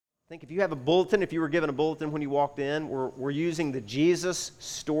think if you have a bulletin, if you were given a bulletin when you walked in, we're using the Jesus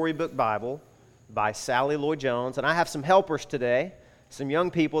Storybook Bible by Sally Lloyd Jones. And I have some helpers today, some young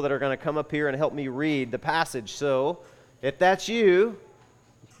people that are going to come up here and help me read the passage. So if that's you,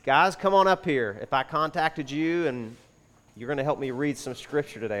 guys, come on up here. If I contacted you and you're going to help me read some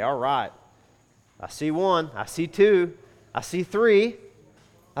scripture today. All right. I see 1. I see 2. I see 3.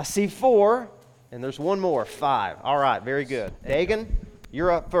 I see 4. And there's one more, 5. All right, very good. Dagan, you're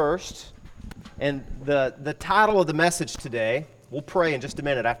up first. And the title of the message today, we'll pray in just a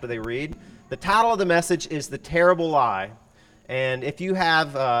minute after they read. The title of the message is The Terrible Lie. And if you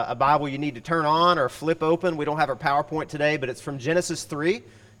have a Bible you need to turn on or flip open, we don't have our PowerPoint today, but it's from Genesis 3.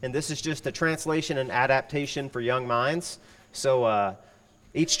 And this is just a translation and adaptation for young minds. So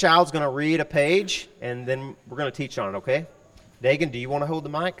each child's going to read a page, and then we're going to teach on it, okay? Dagan, do you want to hold the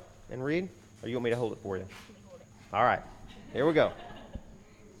mic and read? Or you want me to hold it for you? All right, here we go.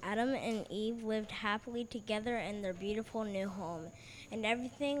 Adam and Eve lived happily together in their beautiful new home, and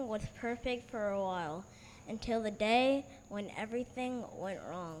everything was perfect for a while, until the day when everything went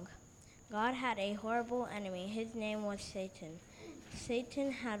wrong. God had a horrible enemy. His name was Satan.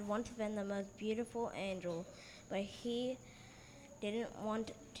 Satan had once been the most beautiful angel, but he didn't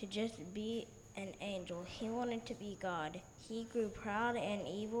want to just be an angel. He wanted to be God. He grew proud and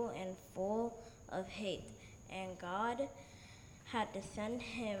evil and full of hate, and God had to send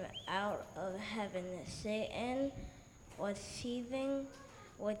him out of heaven. Satan was seething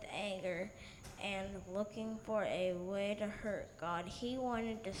with anger and looking for a way to hurt God. He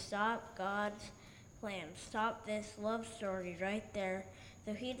wanted to stop God's plan, stop this love story right there.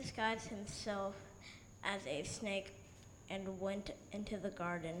 So he disguised himself as a snake and went into the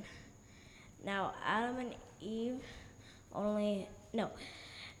garden. Now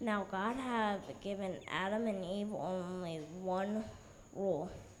God had given Adam and Eve only one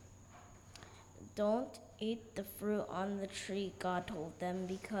rule. Don't eat the fruit on the tree, God told them,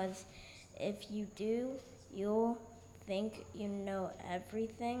 because if you do, you'll think you know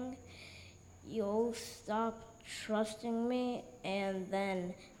everything. You'll stop trusting me, and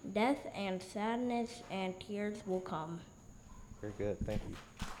then death and sadness and tears will come. Very good, thank you.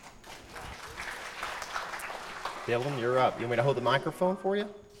 Dylan, you're up. You want me to hold the microphone for you?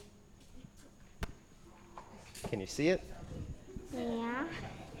 Can you see it? Yeah.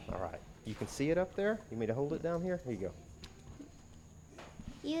 All right. You can see it up there? You want me to hold it down here? Here you go.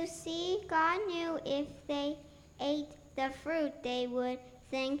 You see, God knew if they ate the fruit, they would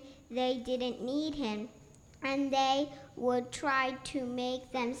think they didn't need him, and they would try to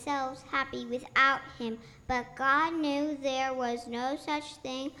make themselves happy without him. But God knew there was no such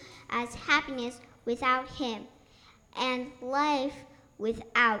thing as happiness without him, and life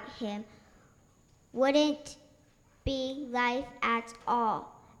without him wouldn't be life at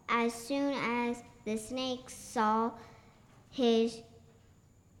all. As soon as the snake saw his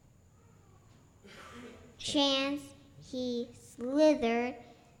chance, he slithered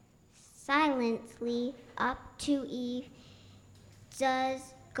silently up to Eve.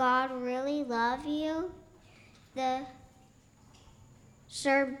 Does God really love you? The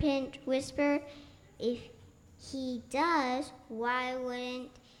serpent whispered. If he does, why wouldn't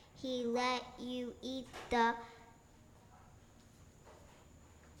he let you eat the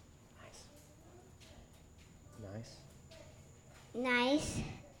nice,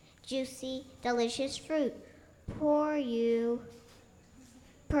 juicy, delicious fruit?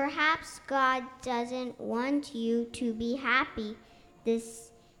 Perhaps God doesn't want you to be happy. The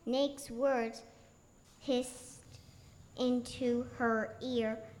snake's words hissed into her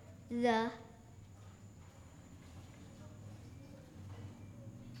ear.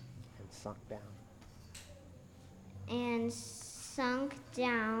 And sunk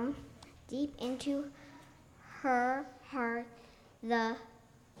down deep into her heart. The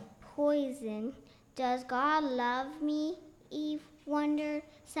poison. Does God love me? Eve wondered.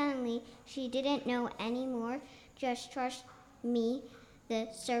 Suddenly, she didn't know anymore. Just trust me, the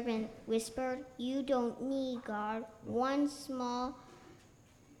serpent whispered. You don't need God. One small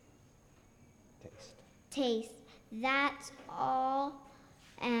taste. That's all,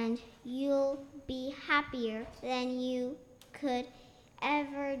 and you'll be happier than you could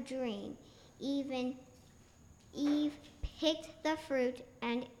ever dream. Even Eve picked the fruit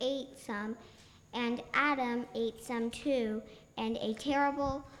and ate some, and Adam ate some too, and a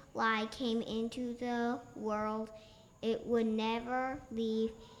terrible lie came into the world. It would never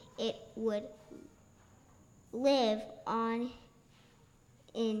leave. It would live on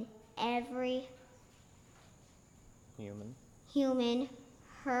in every human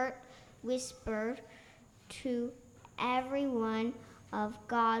heart, whispered to everyone of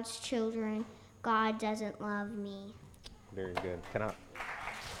God's children. God doesn't love me. Very good. Thank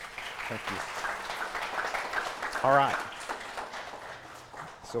you. All right.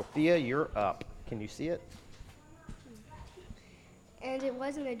 Sophia, you're up. Can you see it? And it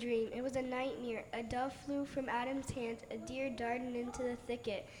wasn't a dream, it was a nightmare. A dove flew from Adam's hand, a deer darted into the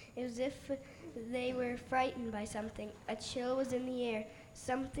thicket. It was as if they were frightened by something. A chill was in the air.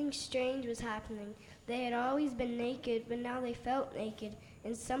 Something strange was happening. They had always been naked, but now they felt naked,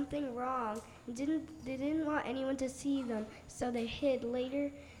 and something wrong. They didn't want anyone to see them, so they hid.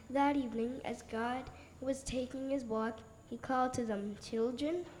 Later that evening, as God was taking his walk, he called to them,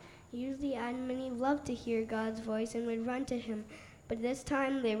 "Children?" Usually Adam and Eve loved to hear God's voice and would run to him. But this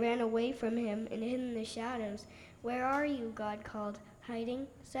time they ran away from him and hid in the shadows. "Where are you?" God called. "Hiding,"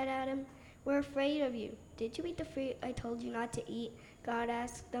 said Adam. "We're afraid of you." "Did you eat the fruit I told you not to eat?" God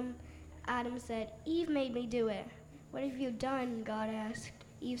asked them. Adam said, "Eve made me do it." "What have you done?" God asked.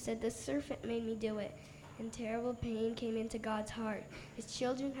 Eve said, "The serpent made me do it." And terrible pain came into God's heart. His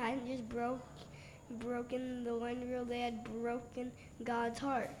children hadn't just broken the one rule, they had broken God's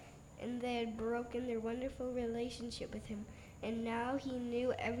heart. And they had broken their wonderful relationship with him. And now he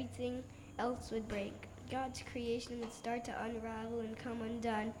knew everything else would break. God's creation would start to unravel and come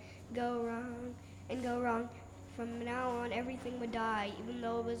undone, go wrong and go wrong. From now on, everything would die, even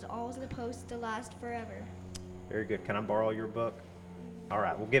though it was all supposed to last forever. Very good. Can I borrow your book? All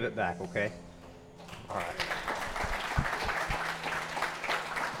right, we'll give it back, okay? All right.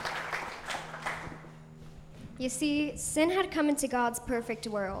 You see, sin had come into God's perfect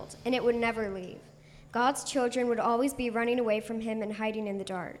world, and it would never leave. God's children would always be running away from him and hiding in the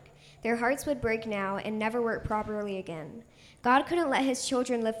dark. Their hearts would break now and never work properly again. God couldn't let his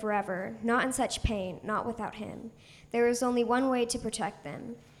children live forever, not in such pain, not without him. There is only one way to protect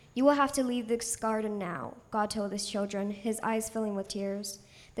them. "You will have to leave this garden now," God told his children, his eyes filling with tears.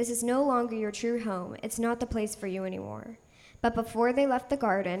 "This is no longer your true home. It's not the place for you anymore." But before they left the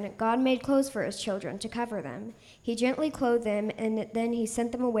garden, God made clothes for his children to cover them. He gently clothed them, and then he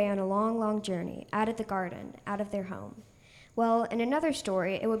sent them away on a long, long journey, out of the garden, out of their home. Well, in another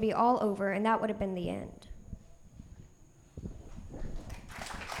story, it would be all over, and that would have been the end.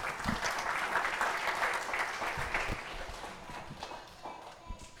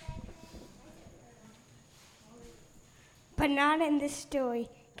 But not in this story.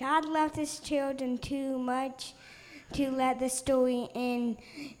 God loved his children too much to let the story end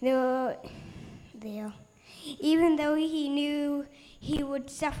there. Even though he knew he would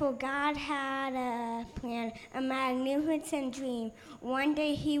suffer, God had a plan, a magnificent dream. One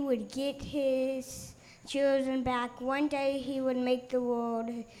day he would get his children back. One day he would make the world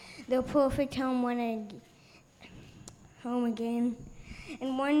the perfect home again.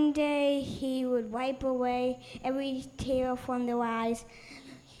 And one day he would wipe away every tear from their eyes.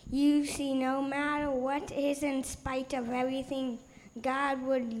 You see, no matter what is, in spite of everything, God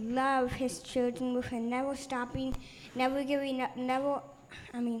would love his children with a never stopping, never giving up,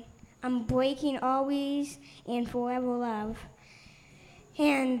 unbreaking, always and forever love.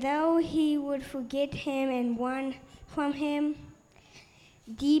 And though he would forget him and run from him,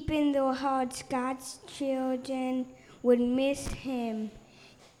 deep in their hearts, God's children would miss him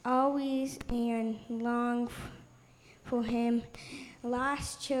always and long for him.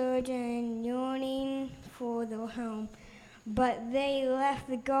 Lost children yearning for their home. But they left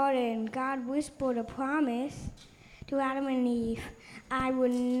the garden. God whispered a promise to Adam and Eve. "I will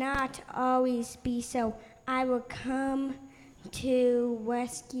not always be so. I will come to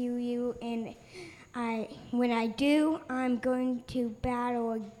rescue you, and when I do, I'm going to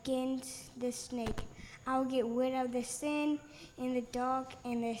battle against the snake. I'll get rid of the sin and the dark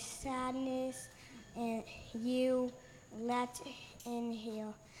and the sadness, and you let in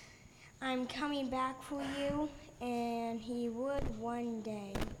here. I'm coming back for you," and he would one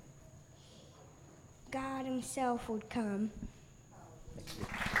day. God himself would come.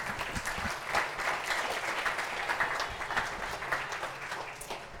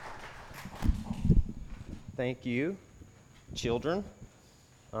 Thank you, children.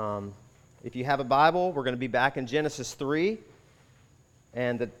 If you have a Bible, we're going to be back in Genesis 3.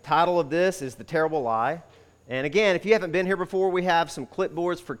 And the title of this is The Terrible Lie. And again, if you haven't been here before, we have some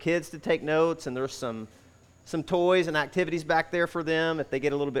clipboards for kids to take notes, and there's some toys and activities back there for them if they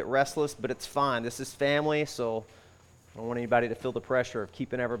get a little bit restless, but it's fine. This is family, so I don't want anybody to feel the pressure of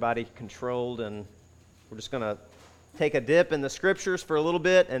keeping everybody controlled, and we're just going to take a dip in the scriptures for a little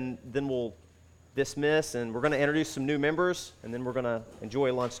bit, and then we'll dismiss, and we're going to introduce some new members, and then we're going to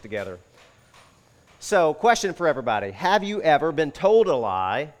enjoy lunch together. So, question for everybody. Have you ever been told a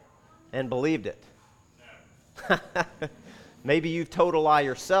lie and believed it? Maybe you've told a lie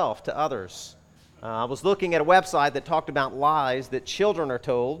yourself to others. I was looking at a website that talked about lies that children are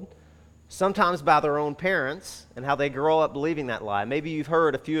told, sometimes by their own parents, and how they grow up believing that lie. Maybe you've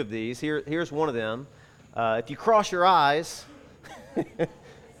heard a few of these. Here's one of them. If you cross your eyes,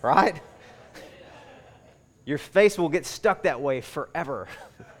 right, your face will get stuck that way forever.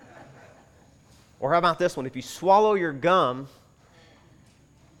 Or how about this one? If you swallow your gum,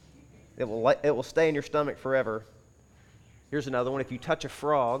 it will stay in your stomach forever. Here's another one. If you touch a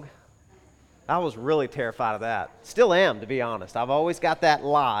frog, I was really terrified of that. Still am, to be honest. I've always got that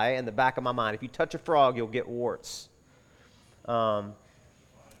lie in the back of my mind. If you touch a frog, you'll get warts. If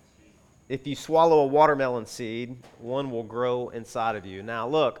you swallow a watermelon seed, one will grow inside of you. Now,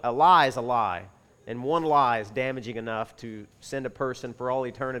 look, a lie is a lie. And one lie is damaging enough to send a person for all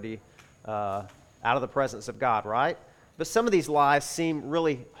eternity out of the presence of God, right? But some of these lies seem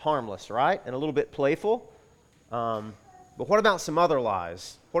really harmless, right? And a little bit playful. But what about some other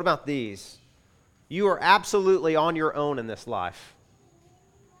lies? What about these? You are absolutely on your own in this life.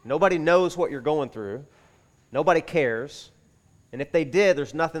 Nobody knows what you're going through. Nobody cares. And if they did,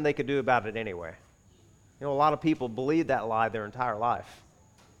 there's nothing they could do about it anyway. You know, a lot of people believe that lie their entire life.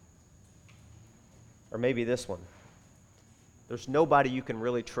 Or maybe this one. There's nobody you can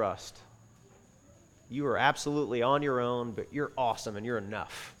really trust. You are absolutely on your own, but you're awesome and you're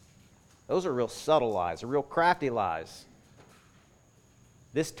enough. Those are real subtle lies, real crafty lies.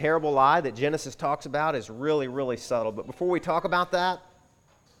 This terrible lie that Genesis talks about is really, really subtle. But before we talk about that,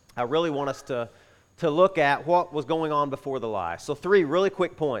 I really want us to look at what was going on before the lie. So 3 really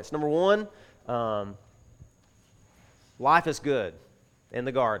quick points. Number 1, life is good in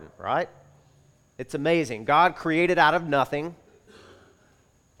the garden, right? It's amazing. God created out of nothing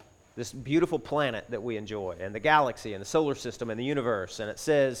this beautiful planet that we enjoy, and the galaxy, and the solar system, and the universe. And it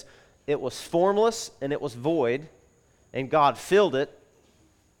says it was formless and it was void, and God filled it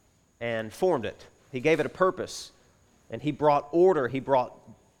and formed it. He gave it a purpose, and He brought order. He brought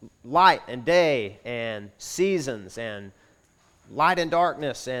light and day and seasons and light and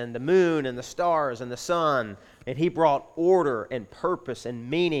darkness and the moon and the stars and the sun. And He brought order and purpose and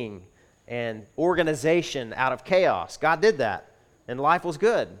meaning and organization out of chaos. God did that, and life was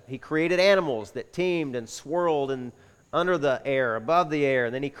good. He created animals that teemed and swirled and under the air, above the air,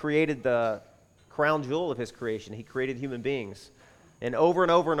 and then He created the crown jewel of His creation. He created human beings. And over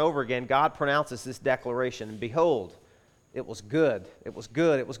and over and over again, God pronounces this declaration, and behold, it was good. It was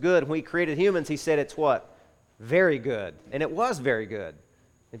good. It was good. When He created humans, He said it's what? Very good. And it was very good.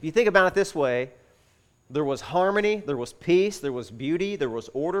 If you think about it this way, there was harmony, there was peace, there was beauty, there was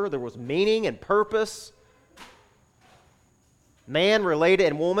order, there was meaning and purpose. Man related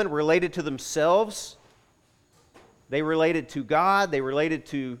and woman related to themselves. They related to God. They related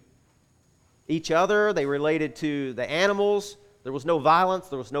to each other. They related to the animals. There was no violence.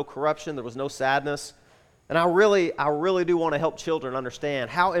 There was no corruption. There was no sadness. And I really do want to help children understand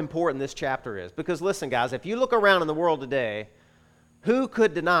how important this chapter is. Because listen, guys, if you look around in the world today, who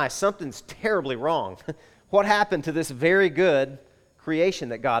could deny something's terribly wrong? What happened to this very good creation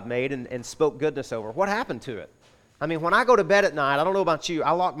that God made and spoke goodness over? What happened to it? I mean, when I go to bed at night, I don't know about you,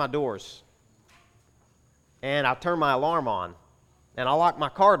 I lock my doors. And I turn my alarm on. And I lock my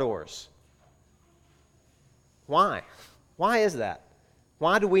car doors. Why? Why is that?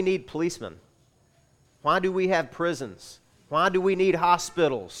 Why do we need policemen? Why do we have prisons? Why do we need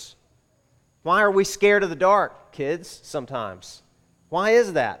hospitals? Why are we scared of the dark, kids, sometimes? Why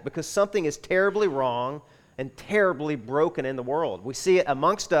is that? Because something is terribly wrong and terribly broken in the world. We see it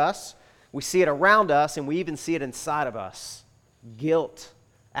amongst us, we see it around us, and we even see it inside of us. Guilt,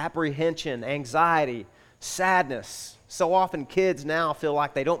 apprehension, anxiety, sadness. So often kids now feel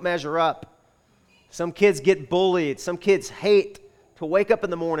like they don't measure up. Some kids get bullied. Some kids hate to wake up in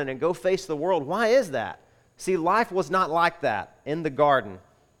the morning and go face the world. Why is that? See, life was not like that in the garden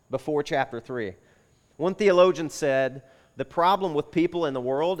before chapter 3. One theologian said, the problem with people in the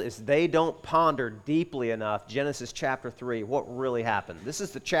world is they don't ponder deeply enough Genesis chapter 3, what really happened. This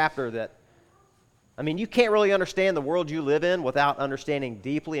is the chapter that, I mean, you can't really understand the world you live in without understanding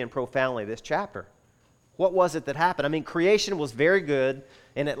deeply and profoundly this chapter. What was it that happened? I mean, creation was very good,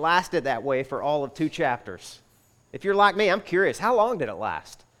 and it lasted that way for all of 2 chapters. If you're like me, I'm curious, how long did it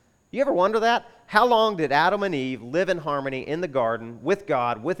last? You ever wonder that? How long did Adam and Eve live in harmony in the garden with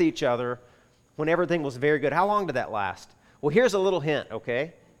God, with each other, when everything was very good? How long did that last? Well, here's a little hint,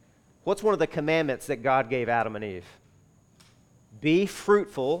 okay? What's one of the commandments that God gave Adam and Eve? Be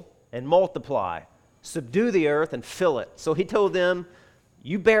fruitful and multiply. Subdue the earth and fill it. So He told them,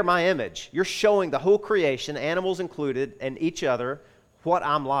 you bear my image. You're showing the whole creation, animals included, and each other, what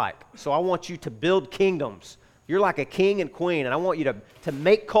I'm like. So I want you to build kingdoms. You're like a king and queen, and I want you to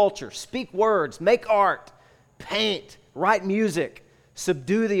make culture, speak words, make art, paint, write music,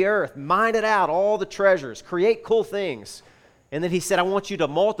 subdue the earth, mine it out, all the treasures, create cool things. And then he said, I want you to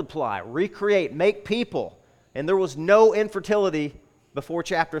multiply, recreate, make people. And there was no infertility before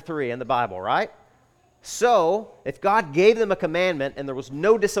chapter 3 in the Bible, right? So, if God gave them a commandment and there was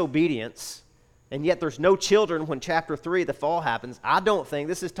no disobedience, and yet there's no children when chapter 3, the fall, happens, I don't think,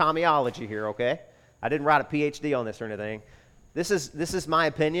 this is Tommyology here, okay? I didn't write a PhD on this or anything. This is my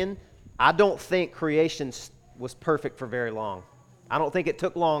opinion. I don't think creation was perfect for very long. I don't think it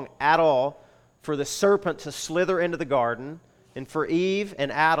took long at all for the serpent to slither into the garden and for Eve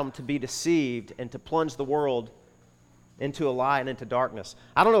and Adam to be deceived and to plunge the world into a lie and into darkness.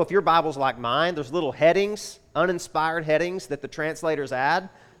 I don't know if your Bible's like mine. There's little headings, uninspired headings that the translators add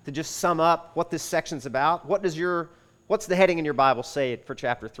to just sum up what this section's about. What's the heading in your Bible say for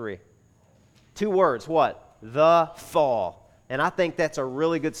chapter 3? 2 words, what? The fall. And I think that's a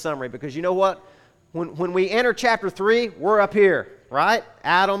really good summary because you know what? When we enter chapter 3, we're up here, right?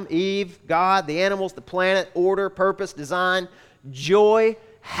 Adam, Eve, God, the animals, the planet, order, purpose, design, joy,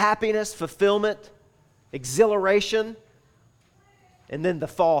 happiness, fulfillment, exhilaration. And then the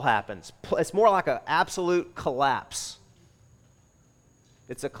fall happens. It's more like an absolute collapse.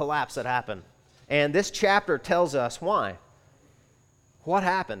 It's a collapse that happened. And this chapter tells us why. What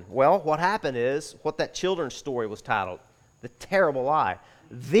happened? Well, what happened is what that children's story was titled, The Terrible Lie.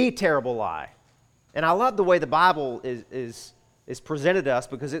 The Terrible Lie. And I love the way the Bible is presented to us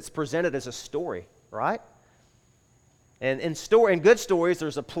because it's presented as a story, right? And in good stories,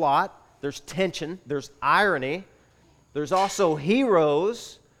 there's a plot, there's tension, there's irony, there's also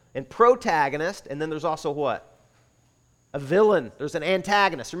heroes and protagonists, and then there's also what? A villain. There's an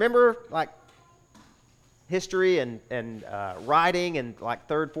antagonist. Remember, like, history and writing in like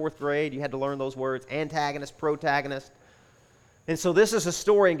 3rd, 4th grade, you had to learn those words, antagonist, protagonist. And so this is a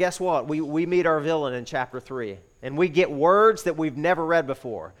story, and guess what? We meet our villain in chapter 3, and we get words that we've never read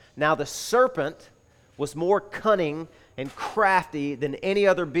before. Now the serpent was more cunning and crafty than any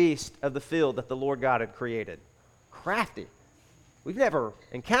other beast of the field that the Lord God had created. Crafty. We've never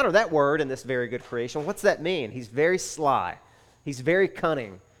encountered that word in this very good creation. What's that mean? He's very sly. He's very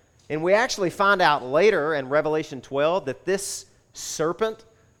cunning. And we actually find out later in Revelation 12 that this serpent,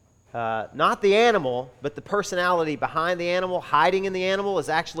 not the animal, but the personality behind the animal, hiding in the animal, is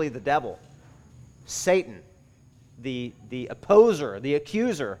actually the devil, Satan, the opposer, the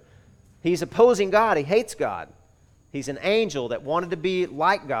accuser. He's opposing God. He hates God. He's an angel that wanted to be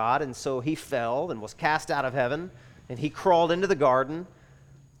like God, and so he fell and was cast out of heaven, and he crawled into the garden.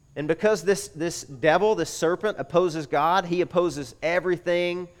 And because this devil, this serpent, opposes God, he opposes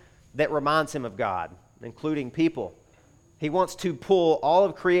everything that reminds him of God, including people. He wants to pull all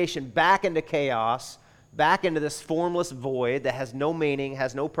of creation back into chaos, back into this formless void that has no meaning,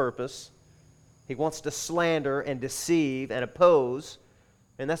 has no purpose. He wants to slander and deceive and oppose,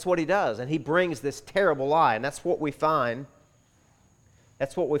 and that's what he does. And he brings this terrible lie, and that's what we find.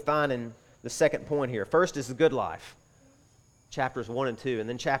 That's what we find in the second point here. First is the good life, chapters 1 and 2. And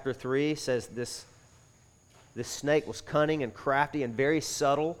then chapter 3 says this snake was cunning and crafty and very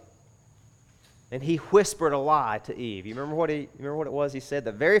subtle. And he whispered a lie to Eve. You remember what it was he said?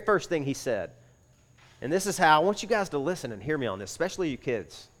 The very first thing he said. And this is how I want you guys to listen and hear me on this, especially you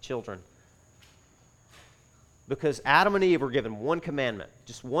kids, children. Because Adam and Eve were given one commandment,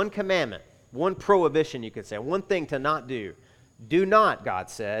 just one commandment, one prohibition, you could say, one thing to not do. Do not, God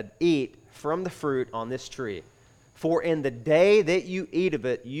said, eat from the fruit on this tree. For in the day that you eat of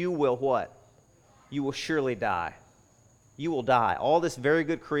it, you will what? You will surely die. You will die. All this very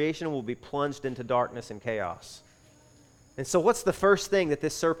good creation will be plunged into darkness and chaos. And so what's the first thing that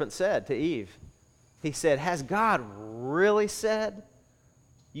this serpent said to Eve? He said, has God really said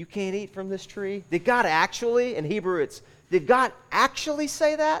you can't eat from this tree? Did God actually, in Hebrew did God actually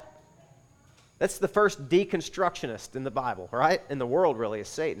say that? That's the first deconstructionist in the Bible, right? In the world, really, is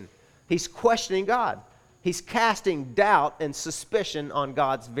Satan. He's questioning God. He's casting doubt and suspicion on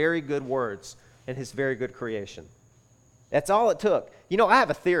God's very good words and his very good creation. That's all it took. You know, I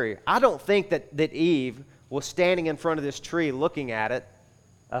have a theory. I don't think that Eve was standing in front of this tree looking at it,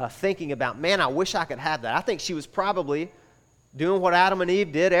 thinking about, man, I wish I could have that. I think she was probably doing what Adam and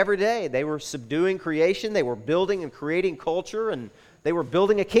Eve did every day. They were subduing creation. They were building and creating culture, and they were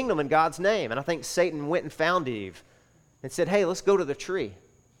building a kingdom in God's name. And I think Satan went and found Eve and said, hey, let's go to the tree.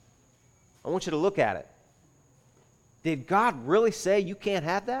 I want you to look at it. Did God really say you can't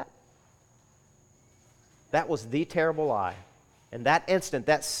have that? That was the terrible lie. And that instant,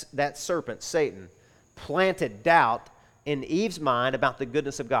 that serpent, Satan, planted doubt in Eve's mind about the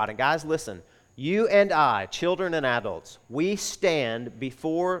goodness of God. And guys, listen, You and I, children and adults, we stand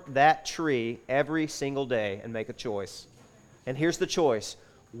before that tree every single day and make a choice. And here's the choice.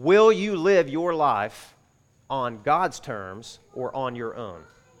 Will you live your life on God's terms or on your own?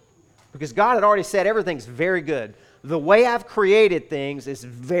 Because God had already said everything's very good. The way I've created things is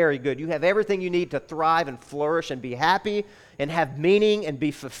very good. You have everything you need to thrive and flourish and be happy and have meaning and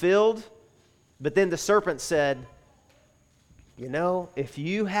be fulfilled. But then the serpent said, you know, if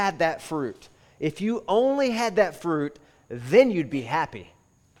you had that fruit, if you only had that fruit, then you'd be happy.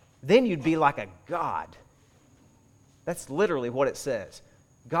 Then you'd be like a god. That's literally what it says.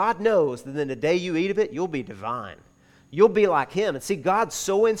 God knows that in the day you eat of it, you'll be divine. You'll be like him. And see, God's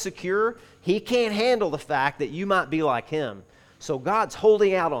so insecure, he can't handle the fact that you might be like him. So God's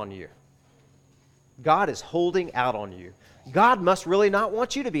holding out on you. God is holding out on you. God must really not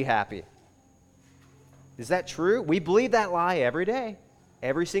want you to be happy. Is that true? We believe that lie every day.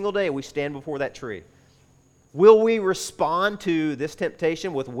 Every single day we stand before that tree. Will we respond to this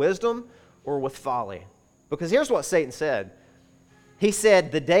temptation with wisdom or with folly? Because here's what Satan said. He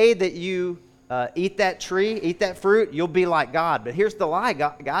said, the day that you eat that tree, eat that fruit, you'll be like God. But here's the lie,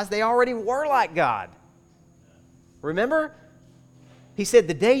 guys. They already were like God. Remember? He said,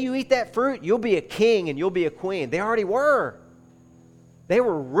 the day you eat that fruit, you'll be a king and you'll be a queen. They already were. They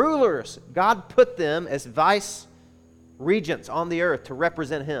were rulers. God put them as vice regents on the earth to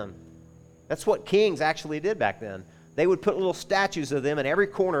represent him. That's what kings actually did back then. They would put little statues of them in every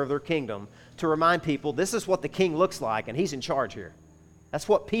corner of their kingdom to remind people, this is what the king looks like and he's in charge here. That's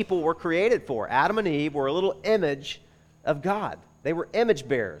what people were created for. Adam and Eve were a little image of God. They were image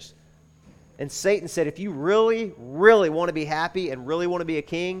bearers. And Satan said, if you really, really want to be happy and really want to be a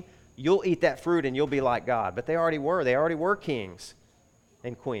king, you'll eat that fruit and you'll be like God. But they already were. They already were kings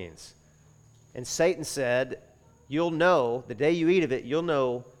and queens. And Satan said, you'll know, the day you eat of it, you'll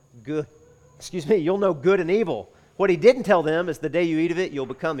know good, you'll know good and evil. What he didn't tell them is the day you eat of it, you'll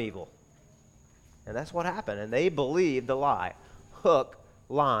become evil. And that's what happened. And they believed the lie. Hook,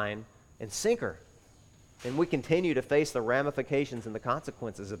 line, and sinker. And we continue to face the ramifications and the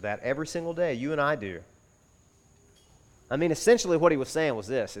consequences of that every single day. You and I do. I mean, essentially what he was saying was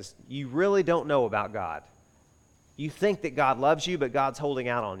this, is you really don't know about God. You think that God loves you, but God's holding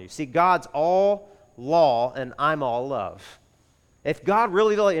out on you. See, God's all law and I'm all love. If God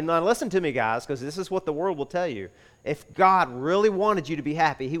really, and now listen to me guys, because this is what the world will tell you. If God really wanted you to be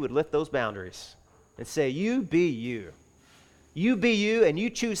happy, he would lift those boundaries and say, you be you. You be you and you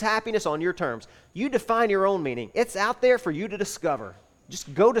choose happiness on your terms. You define your own meaning. It's out there for you to discover.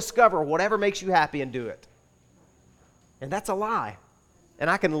 Just go discover whatever makes you happy and do it. And that's a lie. And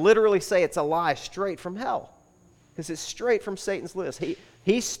I can literally say it's a lie straight from hell. Because it's straight from Satan's list.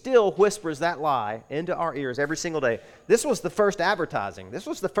 He still whispers that lie into our ears every single day. This was the first advertising. This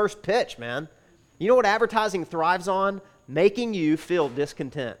was the first pitch, man. You know what advertising thrives on? Making you feel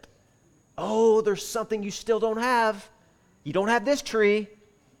discontent. Oh, there's something you still don't have. You don't have this tree.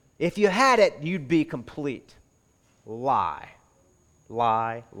 If you had it, you'd be complete. Lie.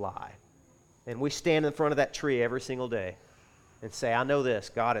 Lie, lie. And we stand in front of that tree every single day and say, I know this.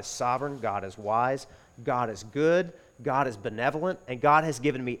 God is sovereign. God is wise. God is good. God is benevolent. And God has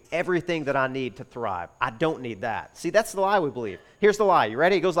given me everything that I need to thrive. I don't need that. See, that's the lie we believe. Here's the lie. You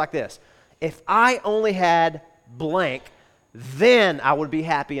ready? It goes like this. If I only had blank, then I would be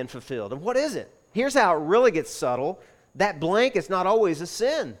happy and fulfilled. And what is it? Here's how it really gets subtle. That blank is not always a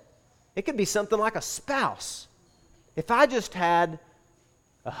sin. It could be something like a spouse. If I just had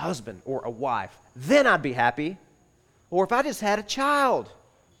a husband or a wife, then I'd be happy. Or if I just had a child.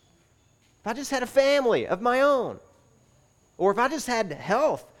 If I just had a family of my own. Or if I just had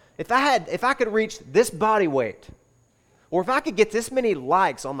health. If I could reach this body weight. Or if I could get this many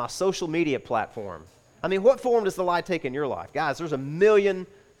likes on my social media platform. I mean, what form does the lie take in your life? Guys, there's a million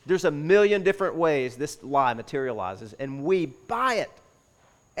different ways this lie materializes, and we buy it.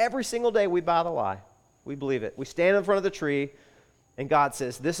 Every single day we buy the lie. We believe it. We stand in front of the tree, and God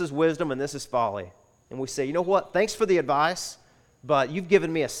says, this is wisdom and this is folly. And we say, you know what? Thanks for the advice, but you've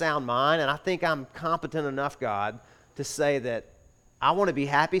given me a sound mind, and I think I'm competent enough, God, to say that I want to be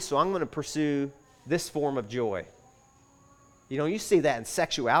happy, so I'm going to pursue this form of joy. You know, you see that in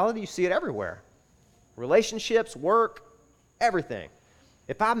sexuality. You see it everywhere. Relationships, work, everything.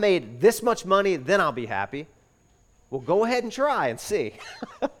 If I made this much money, then I'll be happy. Well, go ahead and try and see,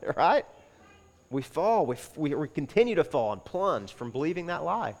 right? We fall. We continue to fall and plunge from believing that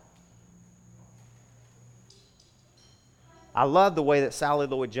lie. I love the way that Sally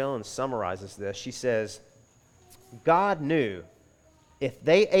Lloyd Jones summarizes this. She says, God knew if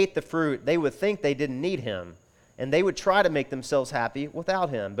they ate the fruit, they would think they didn't need him, and they would try to make themselves happy without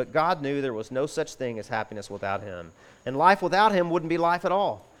him. But God knew there was no such thing as happiness without him. And life without him wouldn't be life at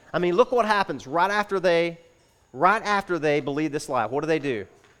all. I mean, look what happens right after they believe this lie. What do?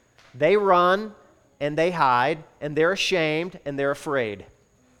 They run and they hide and they're ashamed and they're afraid.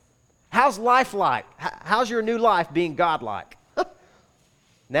 How's life like? How's your new life being God-like?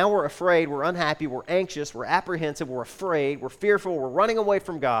 Now we're afraid, we're unhappy, we're anxious, we're apprehensive, we're afraid, we're fearful, we're running away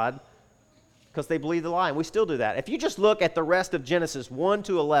from God because they believe the lie, and we still do that. If you just look at the rest of Genesis 1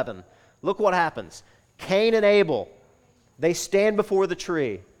 to 11, look what happens. Cain and Abel, they stand before the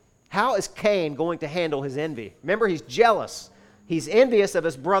tree. How is Cain going to handle his envy? Remember, he's jealous. He's envious of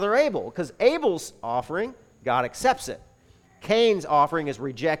his brother Abel because Abel's offering, God accepts it. Cain's offering is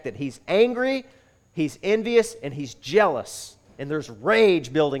rejected. He's angry, he's envious, and he's jealous. And there's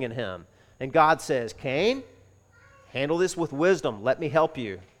rage building in him. And God says, Cain, handle this with wisdom. Let me help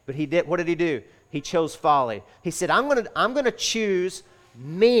you. But what did he do? He chose folly. He said, I'm going to choose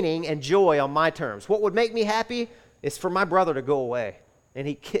meaning and joy on my terms. What would make me happy is for my brother to go away. And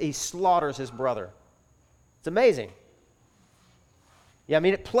he slaughters his brother. It's amazing. Yeah, I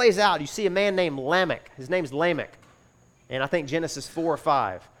mean, it plays out. You see a man named Lamech. His name's Lamech. And I think Genesis 4 or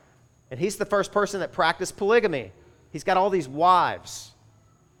 5. And he's the first person that practiced polygamy. He's got all these wives,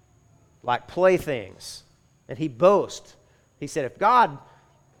 like playthings, and he boasts. He said, if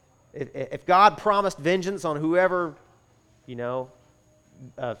God promised vengeance on whoever, did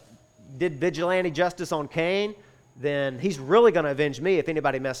vigilante justice on Cain, then he's really going to avenge me if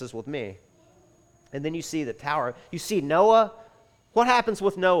anybody messes with me. And then you see the tower. You see Noah. What happens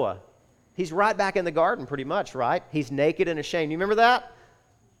with Noah? He's right back in the garden pretty much, right? He's naked and ashamed. You remember that?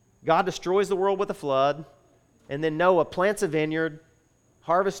 God destroys the world with a flood. And then Noah plants a vineyard,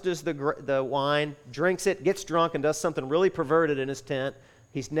 harvests the wine, drinks it, gets drunk, and does something really perverted in his tent.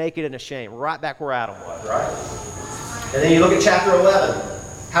 He's naked and ashamed, right back where Adam was, right? And then you look at chapter 11.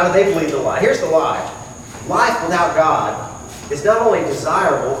 How did they believe the lie? Here's the lie. Life without God is not only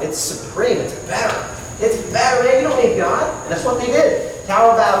desirable, it's supreme, it's better. It's better, man. You don't need God. And that's what they did.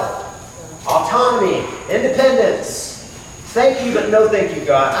 Tower of Babel. Autonomy, independence. Thank you, but no thank you,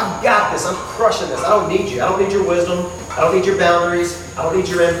 God. I've got this. I'm crushing this. I don't need you. I don't need your wisdom. I don't need your boundaries. I don't need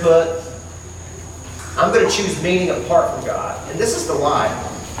your input. I'm going to choose meaning apart from God. And this is the lie.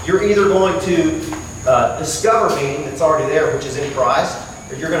 You're either going to discover meaning that's already there, which is in Christ,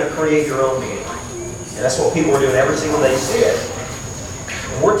 or you're going to create your own meaning. And that's what people are doing every single day. You see it.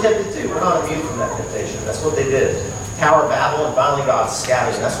 And we're tempted too. We're not immune from that temptation. That's what they did. Tower of Babel, and finally God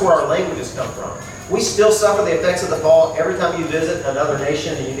scattered. And that's where our languages come from. We still suffer the effects of the fall every time you visit another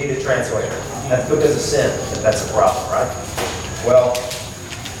nation and you need a translator. That's because of sin. That's a problem, right? Well,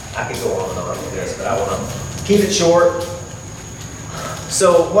 I could go on and on with this, but I want to keep it short.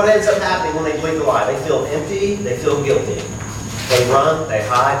 So what ends up happening when they believe the lie? They feel empty. They feel guilty. They run. They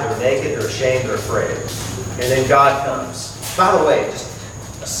hide. They're naked. They're ashamed. They're afraid. And then God comes. By the way, just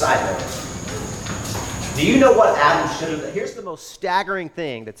a side note. Do you know what Adam should have done? Here's the most staggering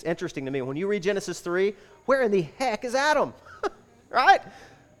thing that's interesting to me. When you read Genesis 3, where in the heck is Adam? Right?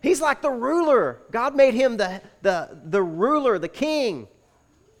 He's like the ruler. God made him the ruler, the king.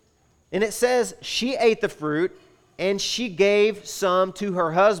 And it says she ate the fruit and she gave some to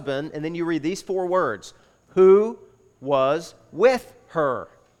her husband. And then you read these 4 words. Who was with her?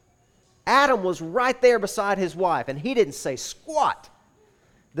 Adam was right there beside his wife and he didn't say squat.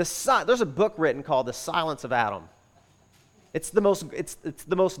 There's a book written called The Silence of Adam. It's the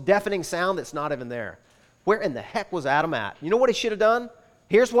most deafening sound that's not even there. Where in the heck was Adam at? You know what he should have done?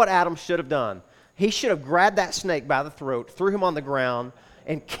 Here's what Adam should have done. He should have grabbed that snake by the throat, threw him on the ground,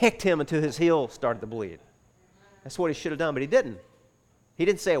 and kicked him until his heel started to bleed. That's what he should have done, but he didn't. He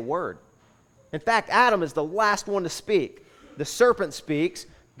didn't say a word. In fact, Adam is the last one to speak. The serpent speaks,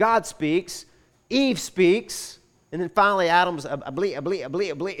 God speaks, Eve speaks, and then finally Adam's a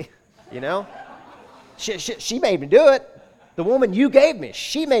bleep, you know? She made me do it. The woman you gave me,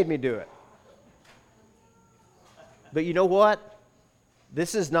 she made me do it. But you know what?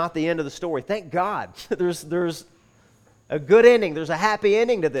 This is not the end of the story. Thank God. There's a good ending. There's a happy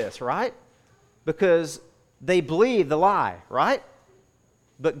ending to this, right? Because they believe the lie, right?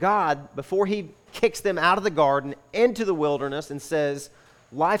 But God, before he kicks them out of the garden into the wilderness and says,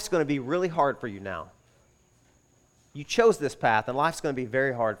 life's going to be really hard for you now. You chose this path, and life's going to be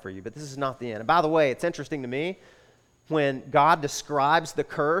very hard for you, but this is not the end. And by the way, it's interesting to me, when God describes the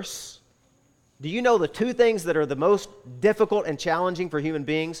curse, do you know the 2 things that are the most difficult and challenging for human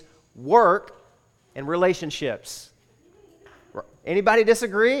beings? Work and relationships. Anybody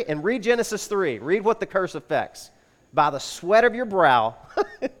disagree? And read Genesis 3. Read what the curse affects. By the sweat of your brow,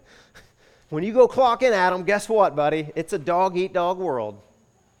 When you go clock in, Adam, guess what, buddy? It's a dog-eat-dog world.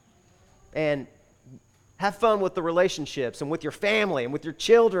 And have fun with the relationships and with your family and with your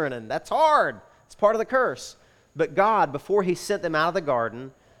children, and that's hard. It's part of the curse. But God, before he sent them out of the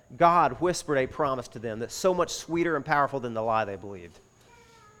garden, God whispered a promise to them that's so much sweeter and powerful than the lie they believed.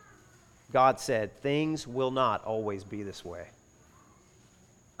 God said, things will not always be this way.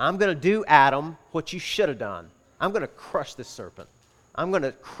 I'm going to do, Adam, what you should have done. I'm going to crush this serpent. I'm going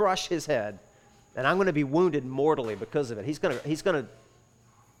to crush his head, and I'm going to be wounded mortally because of it. He's going to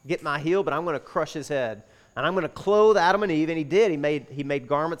get my heel, but I'm going to crush his head. And I'm going to clothe Adam and Eve, and he did. He made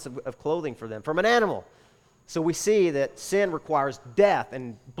garments of clothing for them from an animal. So we see that sin requires death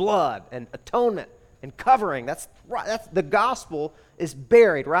and blood and atonement and covering. That's the gospel is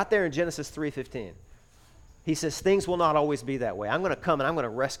buried right there in Genesis 3:15. He says, things will not always be that way. I'm going to come and I'm going to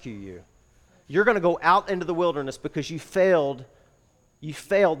rescue you. You're going to go out into the wilderness because you failed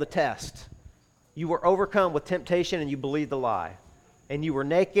the test. You were overcome with temptation and you believed the lie. And you were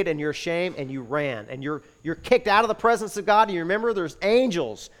naked and you're ashamed and you ran. And you're kicked out of the presence of God. And you remember there's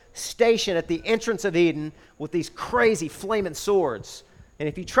angels stationed at the entrance of Eden with these crazy flaming swords. And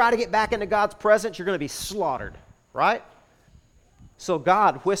if you try to get back into God's presence, you're going to be slaughtered, right? So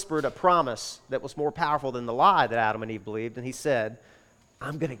God whispered a promise that was more powerful than the lie that Adam and Eve believed. And he said,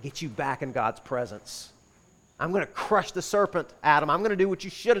 I'm going to get you back in God's presence. I'm going to crush the serpent, Adam. I'm going to do what you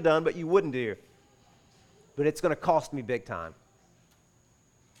should have done, but you wouldn't do. But it's going to cost me big time.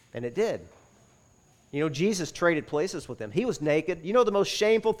 And it did. You know, Jesus traded places with them. He was naked. You know, the most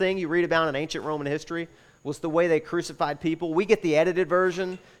shameful thing you read about in ancient Roman history was the way they crucified people. We get the edited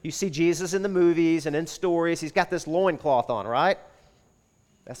version. You see Jesus in the movies and in stories. He's got this loincloth on, right?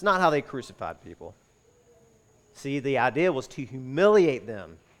 That's not how they crucified people. See, the idea was to humiliate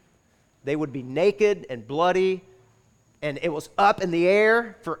them. They would be naked and bloody, and it was up in the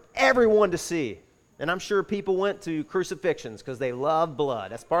air for everyone to see. And I'm sure people went to crucifixions because they love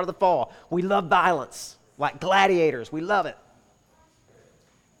blood. That's part of the fall. We love violence, like gladiators. We love it.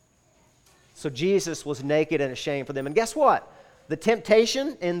 So Jesus was naked and ashamed for them. And guess what? The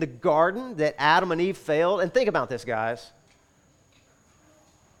temptation in the garden that Adam and Eve failed, and think about this, guys.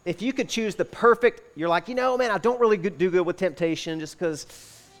 If you could choose the perfect, you're like, you know, man, I don't really do good with temptation just because,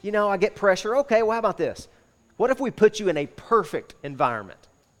 you know, I get pressure. Okay, well, how about this? What if we put you in a perfect environment?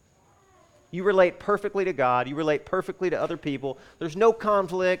 You relate perfectly to God. You relate perfectly to other people. There's no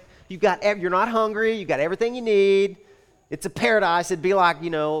conflict. You're not hungry. You got everything you need. It's a paradise. It'd be like, you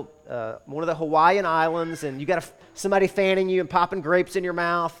know, one of the Hawaiian islands, and you got somebody fanning you and popping grapes in your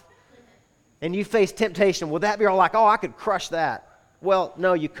mouth, and you face temptation. Would that be all like, oh, I could crush that? Well,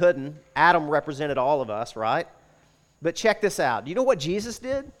 no, you couldn't. Adam represented all of us, right? But check this out. Do you know what Jesus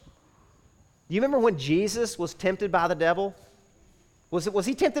did? Do you remember when Jesus was tempted by the devil? Was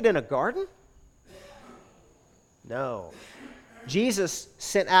he tempted in a garden? No. Jesus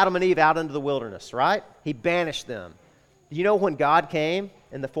sent Adam and Eve out into the wilderness, right? He banished them. Do you know when God came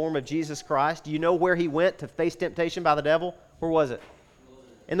in the form of Jesus Christ, do you know where he went to face temptation by the devil? Where was it?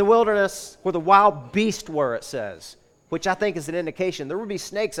 In the wilderness where the wild beasts were, it says, which I think is an indication there would be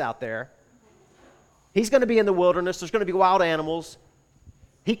snakes out there. He's going to be in the wilderness. There's going to be wild animals.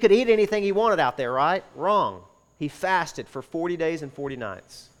 He could eat anything he wanted out there, right? Wrong. He fasted for 40 days and 40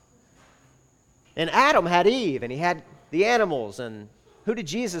 nights. And Adam had Eve, and he had the animals. And who did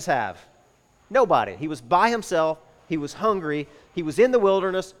Jesus have? Nobody. He was by himself. He was hungry. He was in the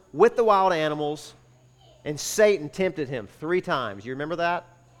wilderness with the wild animals. And Satan tempted him 3 times. You remember that?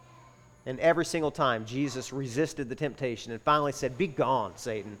 And every single time, Jesus resisted the temptation and finally said, be gone,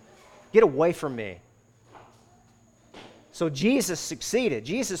 Satan. Get away from me. So Jesus succeeded.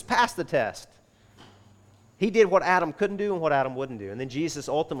 Jesus passed the test. He did what Adam couldn't do and what Adam wouldn't do. And then Jesus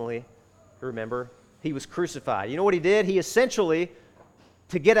ultimately, remember, he was crucified. You know what he did? He essentially,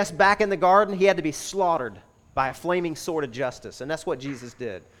 to get us back in the garden, he had to be slaughtered by a flaming sword of justice. And that's what Jesus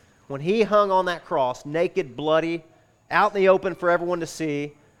did. When he hung on that cross, naked, bloody, out in the open for everyone to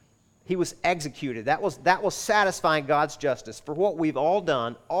see, he was executed. That was satisfying God's justice for what we've all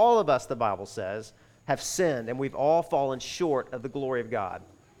done. All of us, the Bible says, have sinned, and we've all fallen short of the glory of God.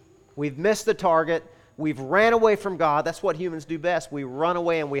 We've missed the target. We've ran away from God. That's what humans do best. We run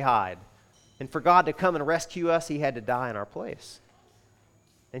away and we hide. And for God to come and rescue us, he had to die in our place.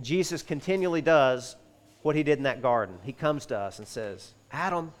 And Jesus continually does what he did in that garden. He comes to us and says,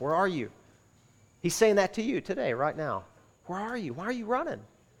 Adam, where are you? He's saying that to you today, right now. Where are you? Why are you running?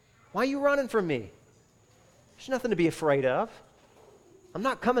 Why are you running from me? There's nothing to be afraid of. I'm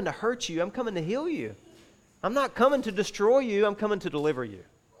not coming to hurt you. I'm coming to heal you. I'm not coming to destroy you. I'm coming to deliver you.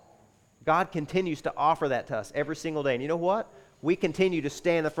 God continues to offer that to us every single day. And you know what? we continue to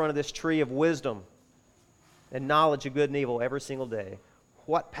stand in the front of this tree of wisdom and knowledge of good and evil every single day.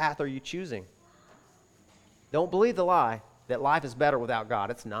 What path are you choosing? Don't believe the lie that life is better without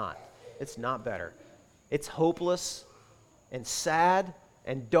God. It's not. It's not better. It's hopeless and sad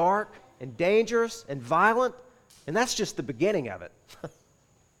and dark and dangerous and violent, and that's just the beginning of it.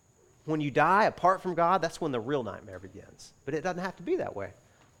 When you die apart from God, that's when the real nightmare begins. But it doesn't have to be that way.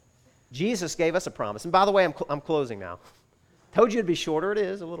 Jesus gave us a promise. And by the way, I'm closing now. Told you it'd be shorter. It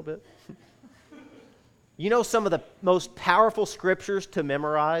is a little bit. You know some of the most powerful scriptures to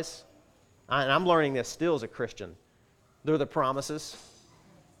memorize? And I'm learning this still as a Christian. They're the promises.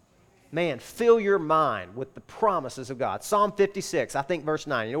 Man, fill your mind with the promises of God. Psalm 56, I think verse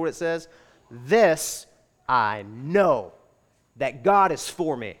 9. You know what it says? This I know, that God is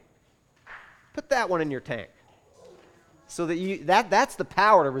for me. Put that one in your tank. So that that's the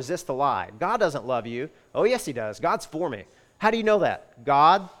power to resist the lie. God doesn't love you. Oh, yes, he does. God's for me. How do you know that?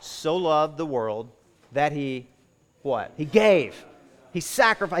 God so loved the world that he, what? He gave. He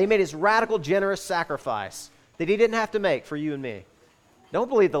sacrificed. He made his radical, generous sacrifice that he didn't have to make for you and me. Don't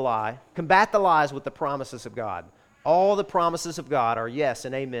believe the lie. Combat the lies with the promises of God. All the promises of God are yes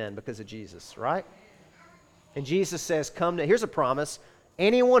and amen because of Jesus, right? And Jesus says, here's a promise.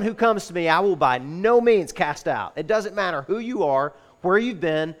 Anyone who comes to me, I will by no means cast out. It doesn't matter who you are, where you've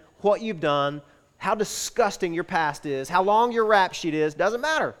been, what you've done, how disgusting your past is, how long your rap sheet is. Doesn't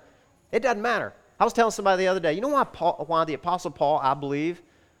matter. It doesn't matter. I was telling somebody the other day, you know why the Apostle Paul, I believe,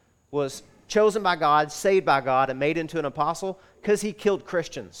 was chosen by God, saved by God, and made into an apostle? Because he killed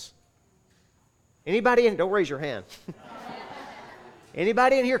Christians. Anybody in, don't raise your hand.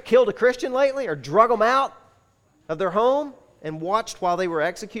 Anybody in here killed a Christian lately or drug them out of their home and watched while they were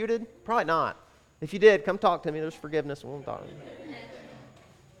executed? Probably not. If you did, come talk to me. There's forgiveness. We'll talk.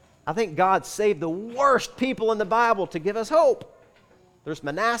 I think God saved the worst people in the Bible to give us hope. There's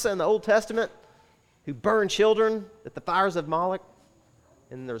Manasseh in the Old Testament who burned children at the fires of Moloch.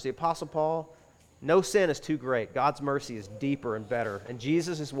 And there's the Apostle Paul. No sin is too great. God's mercy is deeper and better. And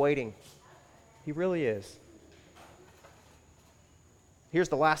Jesus is waiting. He really is. Here's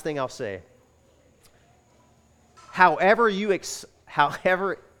the last thing I'll say. Man,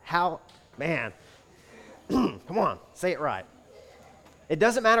 come on, say it right. It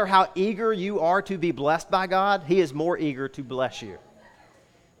doesn't matter how eager you are to be blessed by God, he is more eager to bless you.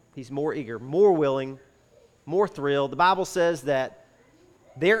 He's more eager, more willing, more thrilled. The Bible says that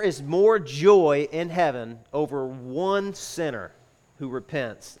there is more joy in heaven over one sinner who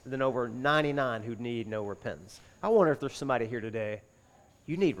repents than over 99 who need no repentance. I wonder if there's somebody here today,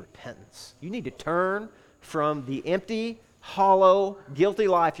 you need repentance. You need to turn from the empty, hollow, guilty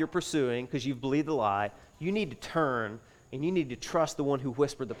life you're pursuing because you've believed the lie. You need to turn and you need to trust the one who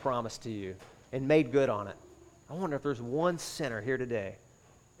whispered the promise to you and made good on it. I wonder if there's one sinner here today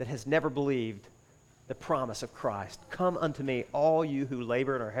that has never believed the promise of Christ. Come unto me, all you who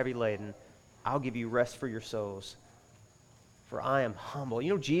labor and are heavy laden. I'll give you rest for your souls. For I am humble.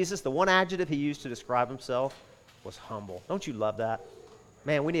 You know, Jesus, the one adjective he used to describe himself was humble. Don't you love that?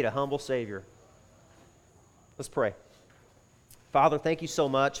 Man, we need a humble Savior. Let's pray. Father, thank you so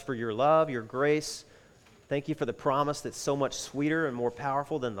much for your love, your grace. Thank you for the promise that's so much sweeter and more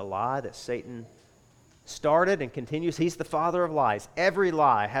powerful than the lie that Satan started and continues. He's the father of lies. Every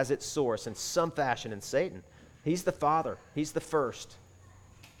lie has its source in some fashion in Satan. He's the father. He's the first.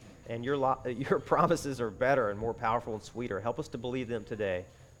 And your promises are better and more powerful and sweeter. Help us to believe them today.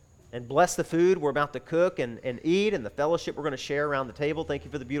 And bless the food we're about to cook and eat and the fellowship we're going to share around the table. Thank you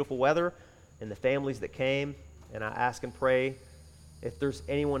for the beautiful weather and the families that came. And I ask and pray, if there's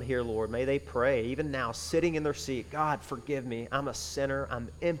anyone here, Lord, may they pray, even now, sitting in their seat, God, forgive me. I'm a sinner. I'm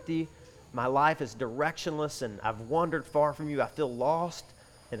empty. My life is directionless, and I've wandered far from you. I feel lost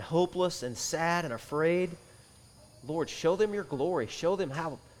and hopeless and sad and afraid. Lord, show them your glory. Show them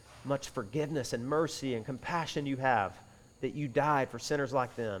how much forgiveness and mercy and compassion you have, that you died for sinners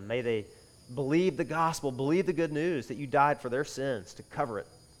like them. May they believe the gospel, believe the good news that you died for their sins, to cover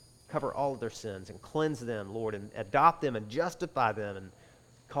all of their sins and cleanse them, Lord, and adopt them and justify them and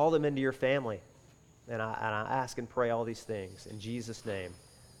call them into your family. And I ask and pray all these things in Jesus' name.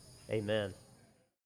 Amen.